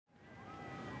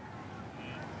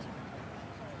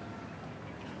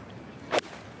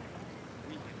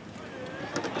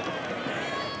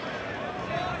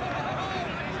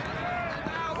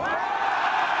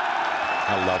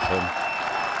love him.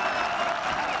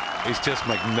 He's just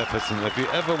magnificent. If you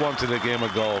ever wanted a game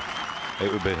of golf, it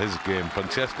would be his game.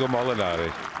 Francesco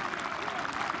Molinari.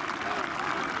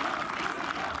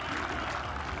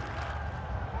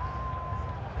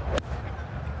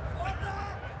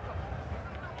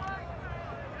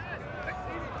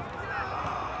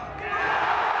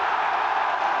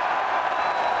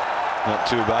 Not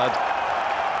too bad.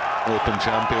 Open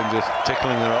champion just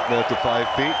tickling her up there to 5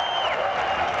 feet.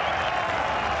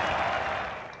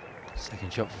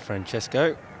 Second shot for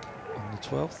Francesco on the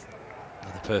 12th.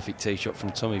 Another perfect tee shot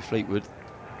from Tommy Fleetwood.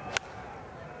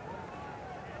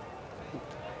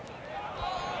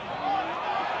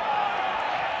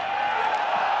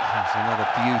 There's another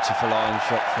beautiful iron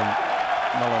shot from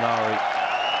Molinari.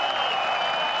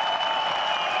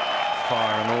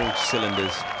 Fire on all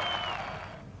cylinders.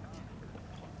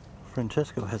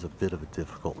 Francesco has a bit of a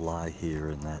difficult lie here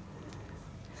in that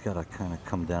he's got to kind of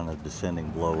come down a descending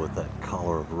blow with that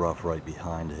collar of rough right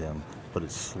behind him, but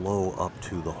it's slow up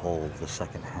to the hole. The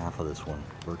second half of this one,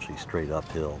 virtually straight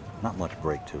uphill. Not much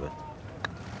break to it.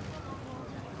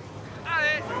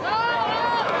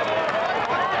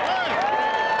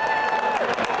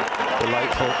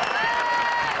 Delightful.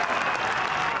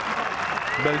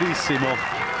 Bellissimo.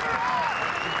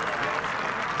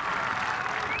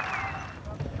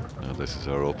 This is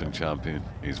our Open champion.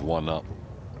 He's 1 up.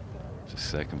 Just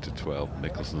second to 12.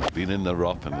 Mickelson's been in the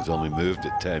rough and has only moved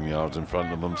it 10 yards in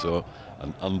front of him. So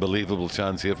an unbelievable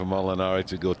chance here for Molinari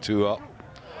to go 2 up.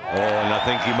 Oh, and I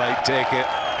think he might take it.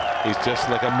 He's just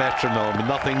like a metronome.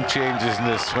 Nothing changes in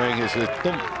his swing. It's just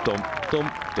thump, thump,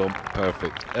 thump, thump.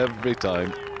 Perfect every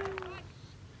time.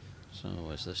 So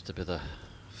is this to be the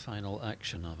final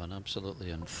action of an absolutely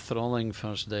enthralling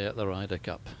first day at the Ryder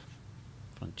Cup?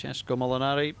 Francesco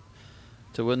Molinari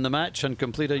to win the match and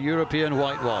complete a European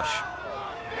whitewash.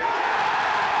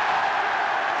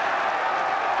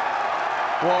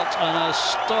 What an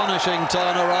astonishing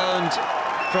turnaround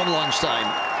from lunchtime.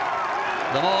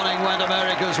 The morning went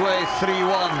America's way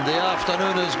 3-1. The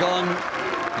afternoon has gone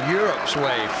Europe's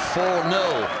way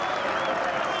 4-0.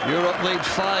 Europe lead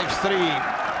 5-3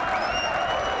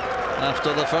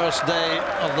 after the first day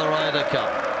of the Ryder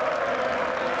Cup.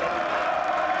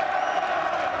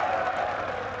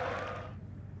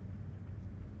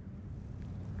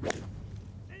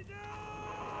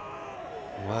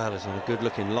 Well, it's on a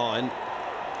good-looking line.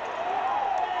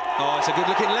 Oh, it's a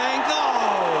good-looking length.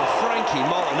 Oh, Frankie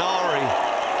Molinari.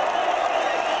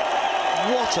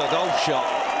 What a golf shot.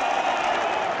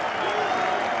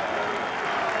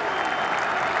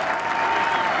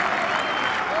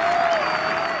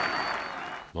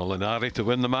 Molinari to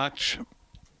win the match.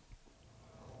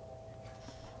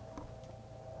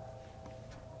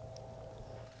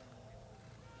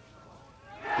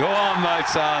 Go on, my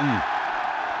son.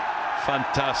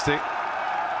 Fantastic.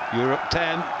 Europe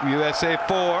 10, USA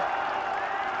 4.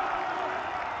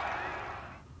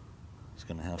 It's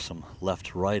going to have some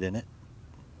left-right in it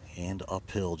and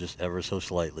uphill just ever so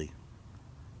slightly.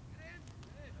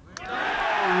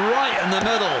 Right in the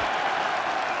middle.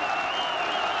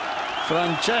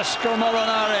 Francesco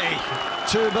Molinari.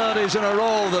 2 birdies in a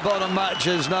row. The bottom match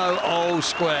is now all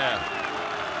square.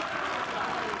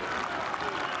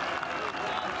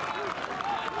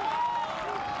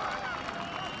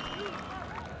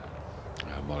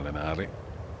 Molinari.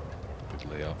 Good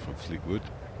layup from Fleetwood.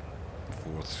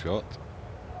 4th shot.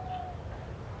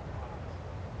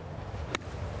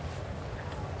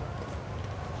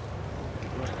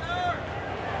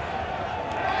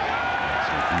 That's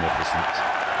magnificent.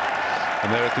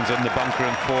 Americans in the bunker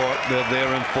in 4. They're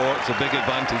there in 4. It's a big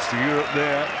advantage to Europe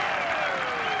there.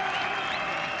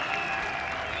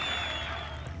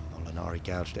 Molinari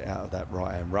gouged it out of that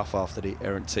right-hand rough after the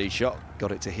errant tee shot.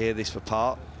 Got it to here, this for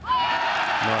par.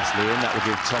 Nicely in. That will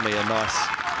give Tommy a nice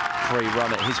free run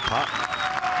at his putt.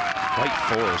 Great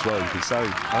 4 as well. He'd be so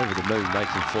over the moon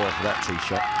making 4 for that tee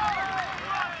shot.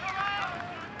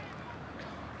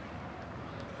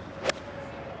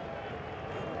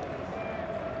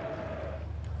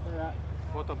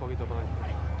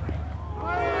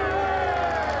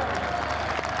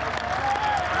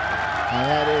 And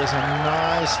that is a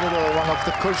nice little run off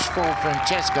the cush for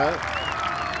Francesco.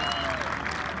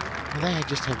 They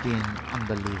just have been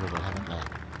unbelievable, haven't they?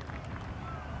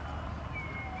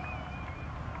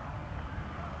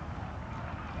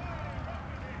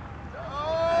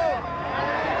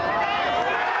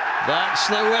 That's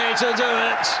the way to do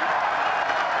it.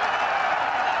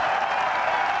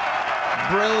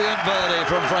 Brilliant birdie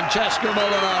from Francesco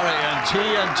Molinari, and he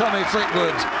and Tommy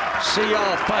Fleetwood see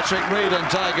off Patrick Reed and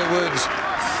Tiger Woods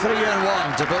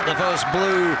 3-1 to put the first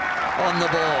blue on the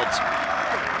board.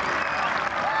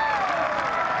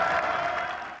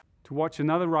 To watch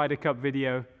another Ryder Cup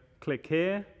video, click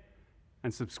here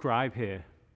and subscribe here.